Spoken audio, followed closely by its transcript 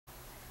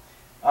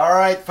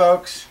Alright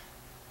folks,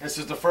 this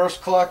is the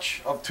first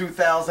clutch of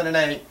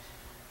 2008.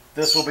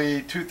 This will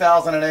be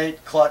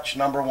 2008 clutch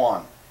number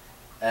 1.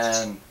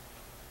 And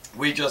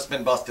we just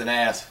been busting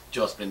ass.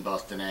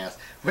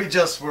 We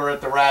just were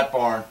at the rat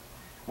barn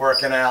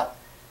working out.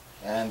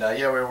 And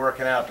yeah, we were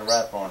working out at the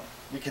rat barn.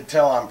 You can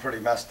tell I'm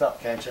pretty messed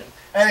up, can't you?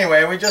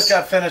 Anyway, we just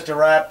got finished the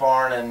rat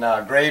barn,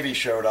 and Gravy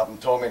showed up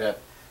and told me that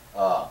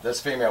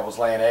this female was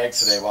laying eggs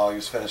today while he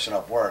was finishing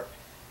up work.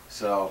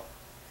 So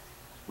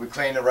we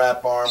cleaned the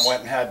rat barn,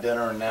 went and had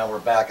dinner, and now we're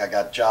back. I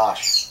got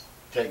Josh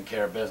taking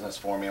care of business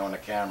for me on the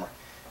camera.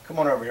 Come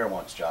on over here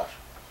once, Josh.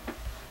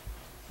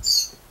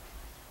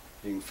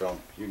 You can film,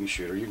 you can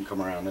shoot her, you can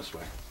come around this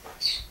way.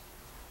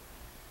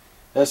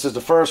 This is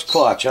the first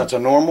clutch. That's a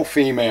normal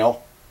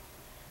female,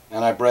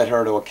 and I bred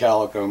her to a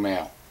Calico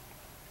male.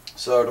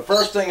 So the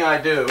first thing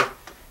I do,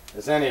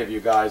 as any of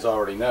you guys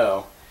already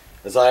know,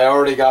 is I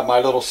already got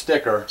my little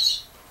sticker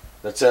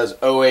that says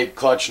 08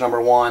 clutch number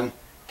 1,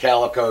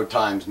 Calico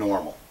times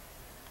normal.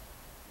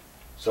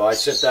 So I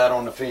sit that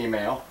on the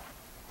female.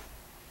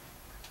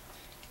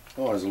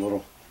 Oh, there's a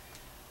little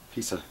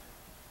piece of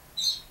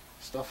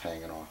stuff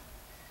hanging off.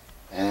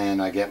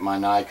 And I get my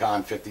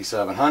Nikon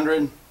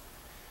 5700,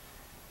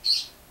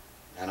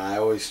 and I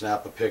always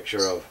snap a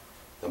picture of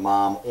the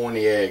mom on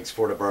the eggs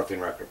for the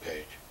birthing record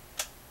page.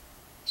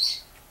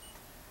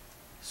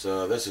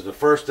 So this is the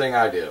first thing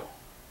I do.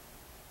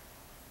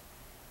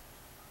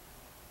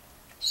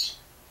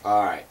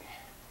 Alright,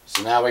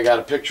 so now we got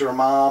a picture of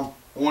mom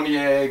on the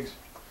eggs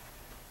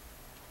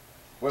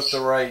with the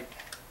right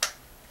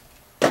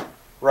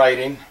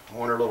writing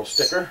on her little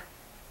sticker.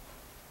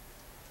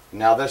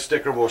 Now this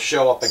sticker will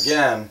show up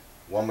again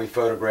when we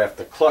photograph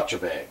the clutch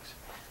of eggs.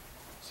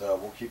 So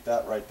we'll keep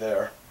that right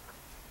there.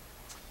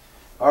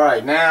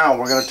 Alright, now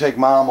we're going to take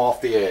mom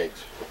off the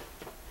eggs.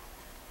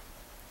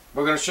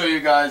 We're going to show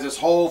you guys this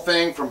whole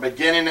thing from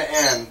beginning to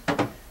end.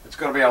 It's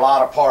going to be a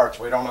lot of parts.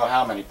 We don't know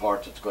how many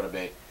parts it's going to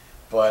be.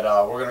 But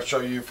we're going to show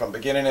you from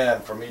beginning to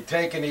end. From me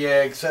taking the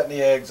eggs, setting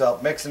the eggs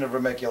up, mixing the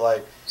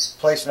vermiculite,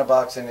 placing the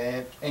box in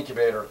the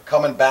incubator,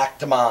 coming back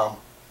to mom,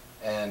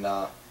 and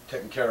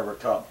taking care of her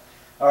tub.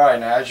 Alright,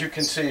 now as you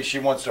can see, she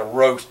wants to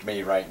roast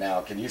me right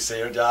now. Can you see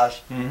her,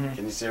 Josh? Mm-hmm.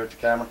 Can you see her at the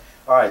camera?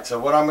 Alright, so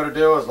what I'm going to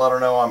do is let her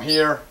know I'm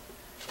here.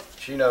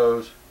 She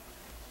knows.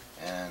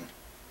 And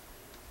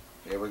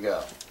here we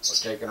go. We're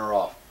taking her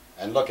off.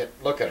 And look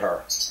at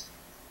her.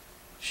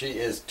 She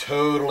is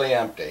totally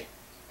empty.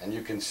 And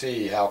you can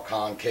see how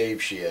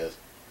concave she is.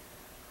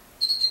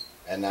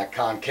 And that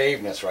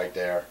concaveness right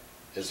there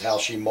is how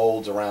she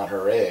molds around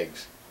her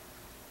eggs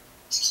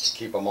to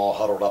keep them all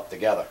huddled up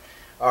together.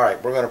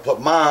 Alright, we're going to put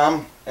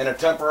mom in a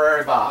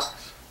temporary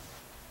box.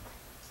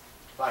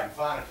 If I can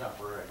find a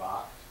temporary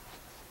box.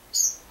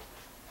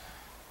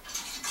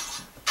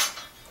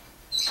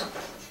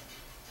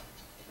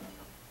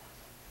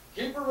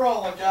 Keep her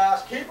rolling,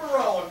 Josh. Keep her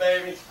rolling,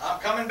 baby. I'm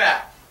coming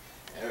back.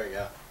 There we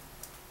go.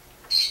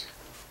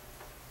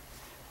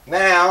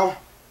 Now,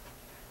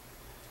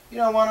 you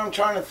know what, I'm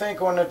trying to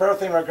think on the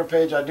birthing record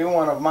page. I do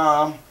one of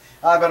mom.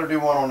 I better do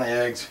one on the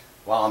eggs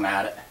while I'm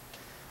at it.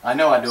 I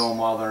know I do them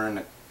while they're in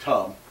the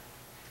tub.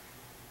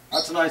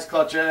 That's a nice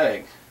clutch of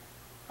eggs.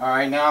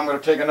 Alright, now I'm going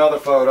to take another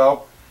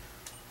photo.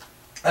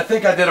 I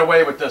think I did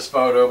away with this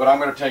photo, but I'm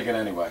going to take it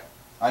anyway.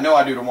 I know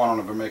I do the one on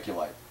the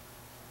vermiculite.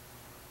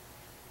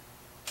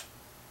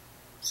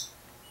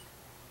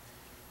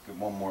 Get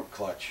one more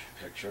clutch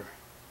picture.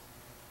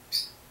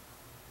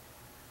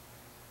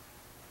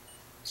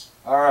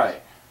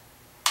 Alright.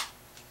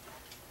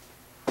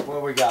 What do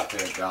we got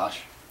there,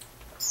 Josh?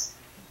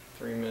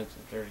 3 minutes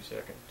and 30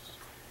 seconds.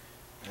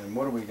 And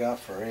what do we got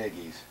for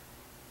eggies?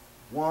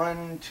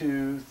 1,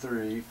 2,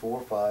 3,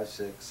 4, 5,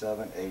 6,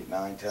 7, 8,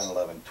 9, 10,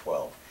 11,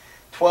 12.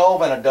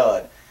 12 and a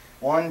dud.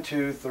 1,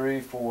 2,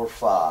 3, 4,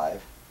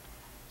 5,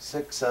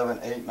 6, 7,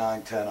 8,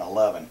 9, 10,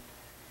 11.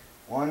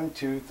 1,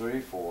 2, 3,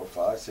 4,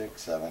 5,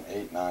 6, 7,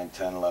 8, 9,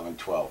 10, 11,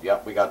 12.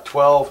 Yep, we got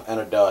 12 and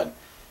a dud.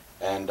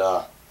 And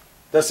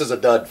this is a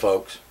dud,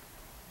 folks.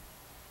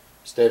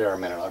 Stay there a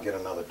minute. I'll get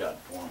another dud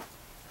for him.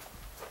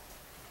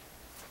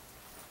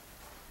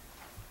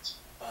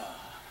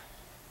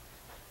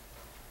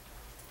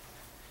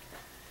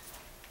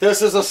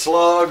 This is a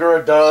slug or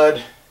a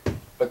dud,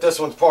 but this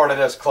one's part of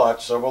this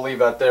clutch, so we'll leave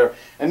that there.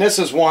 And this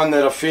is one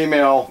that a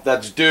female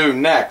that's due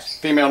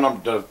next, female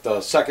number,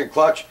 the second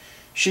clutch,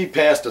 she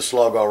passed a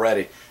slug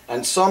already.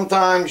 And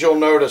sometimes you'll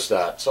notice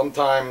that.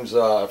 Sometimes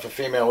if a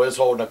female is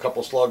holding a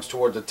couple slugs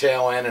towards the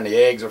tail end and the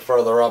eggs are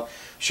further up,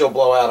 she'll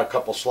blow out a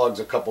couple slugs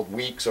a couple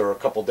weeks or a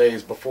couple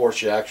days before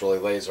she actually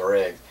lays her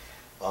eggs.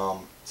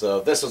 So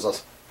this is a...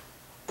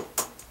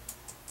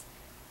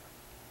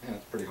 Man,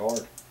 it's pretty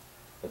hard.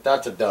 But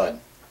that's a dud.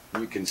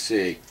 You can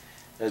see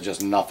there's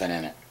just nothing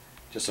in it.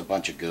 Just a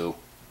bunch of goo.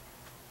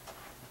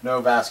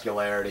 No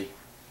vascularity.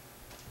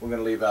 We're going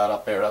to leave that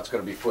up there. That's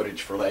going to be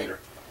footage for later.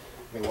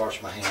 Let me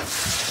wash my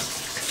hands.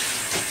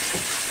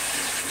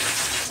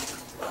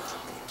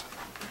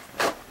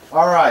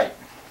 Alright.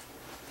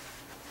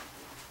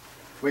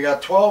 We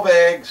got 12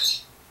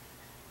 eggs.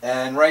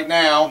 And right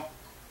now,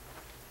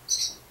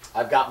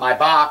 I've got my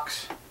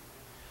box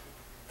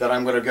that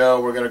we're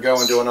going to go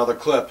and do another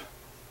clip,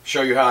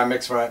 show you how I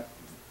mix the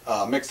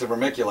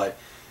vermiculite.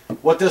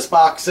 What this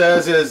box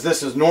says is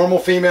this is normal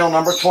female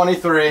number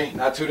 23,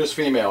 that's who this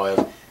female is.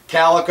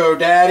 Calico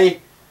Daddy,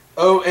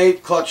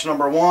 08 clutch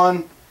number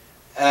 1,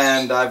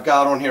 and I've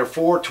got on here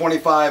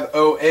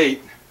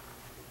 42508,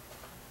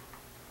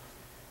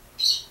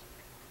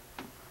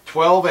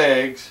 12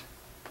 eggs,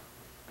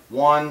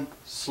 1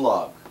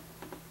 slug.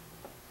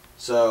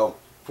 So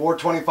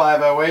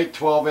 42508,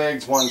 12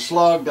 eggs, 1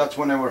 slug. That's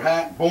when they were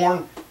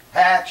born,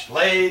 hatched,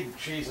 laid.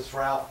 Jesus,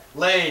 Ralph.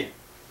 Laid.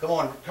 Come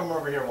on, come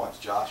over here once,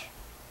 Josh.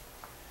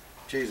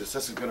 Jesus,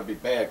 this is going to be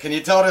bad. Can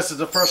you tell this is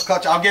the first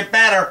clutch? I'll get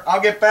better. I'll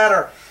get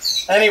better.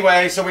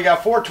 Anyway, so we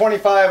got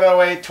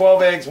 42508,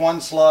 12 eggs, 1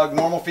 slug,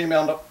 normal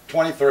female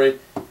 23.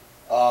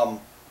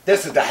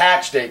 This is the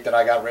hatch date that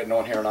I got written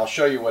on here, and I'll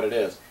show you what it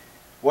is.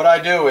 What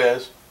I do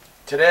is,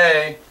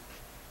 today,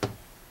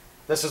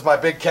 this is my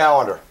big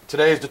calendar.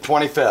 Today is the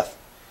 25th.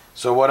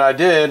 So what I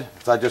did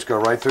is I just go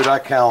right through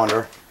that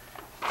calendar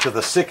to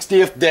the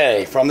 60th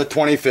day from the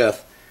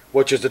 25th,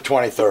 which is the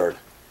 23rd.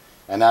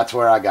 And that's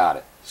where I got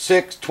it.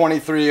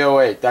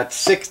 6/23/08. That's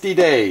 60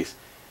 days.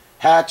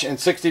 Hatch in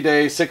 60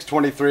 days,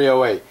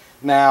 6/23/08.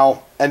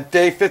 Now, at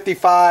day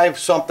 55,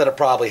 something will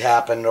probably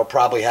happen. They'll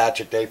probably hatch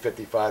at day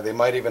 55. They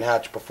might even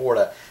hatch before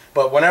that.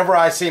 But whenever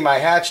I see my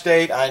hatch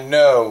date, I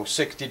know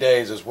 60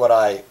 days is what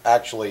I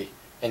actually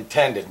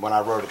intended when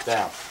I wrote it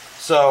down.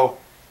 So,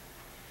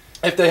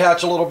 if they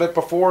hatch a little bit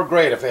before,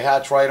 great. If they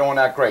hatch right on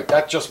that, great.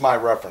 That's just my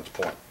reference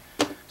point.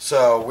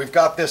 So, we've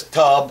got this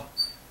tub.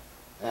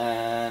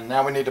 And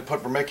now we need to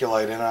put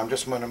vermiculite in. I'm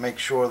just going to make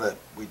sure that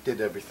we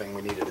did everything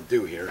we needed to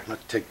do here.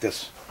 Let's do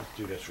this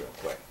real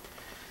quick.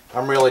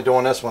 I'm really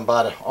doing this one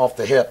off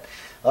the hip.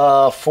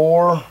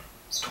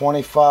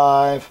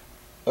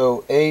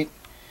 42508,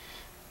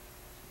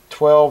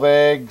 12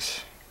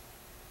 eggs,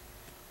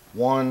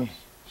 1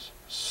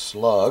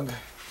 slug.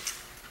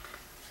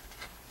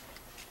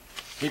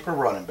 Keep her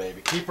running,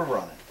 baby. Keep her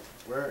running.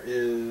 Where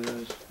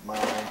is my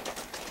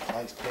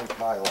nice pink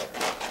highlighter?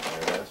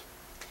 There it is.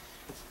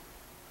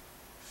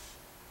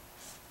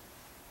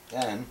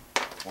 Then,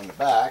 on the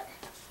back,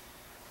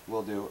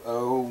 we'll do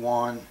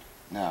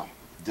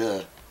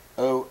the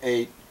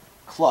 08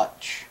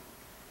 clutch.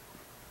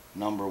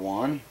 Number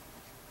 1,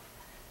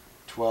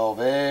 12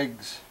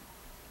 eggs,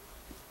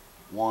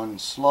 1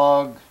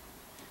 slug.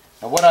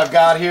 Now what I've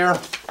got here,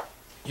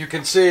 you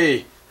can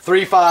see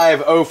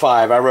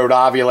 3505, I wrote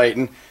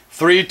ovulating.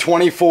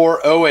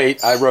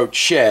 3/24/08, I wrote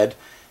shed.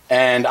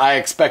 And I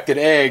expected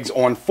eggs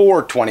on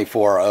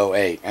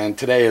 4/24/08, and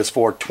today is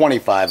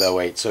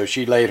 4/25/08. So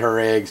she laid her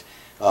eggs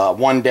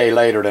 1 day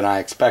later than I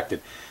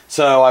expected.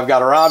 So I've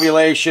got her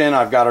ovulation,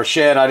 I've got her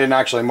shed. I didn't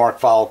actually mark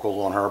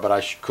follicles on her, but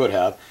I could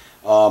have.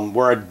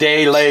 We're a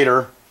day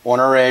later on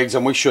her eggs,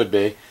 and we should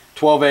be.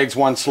 12 eggs,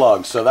 1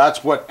 slug. So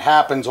that's what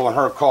happens on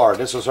her card.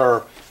 This is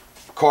her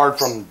card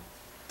from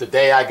the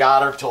day I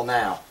got her till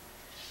now.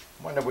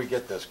 When did we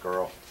get this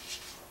girl?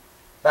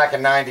 Back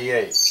in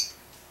 '98.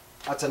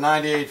 That's a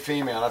 98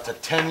 female. That's a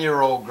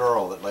 10-year-old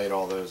girl that laid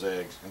all those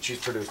eggs. And she's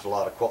produced a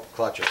lot of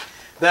clutches.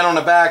 Then on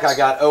the back, I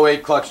got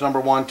 08 clutch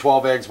number 1,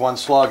 12 eggs, 1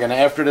 slug. And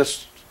after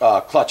this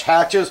clutch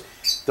hatches,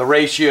 the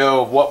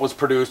ratio of what was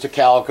produced to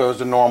calicos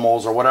to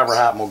normals or whatever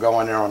happened will go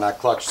in there on that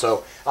clutch.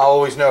 So I'll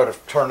always know to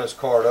turn this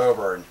card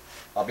over, and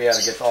I'll be able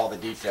to get all the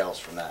details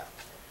from that.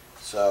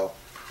 So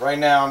right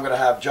now, I'm going to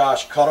have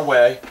Josh cut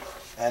away.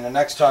 And the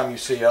next time you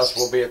see us,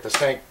 we'll be at the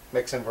sink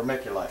mixing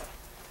vermiculite.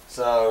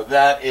 So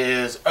that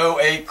is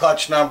 08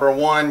 clutch number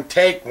 1,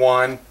 take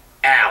 1,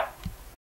 out.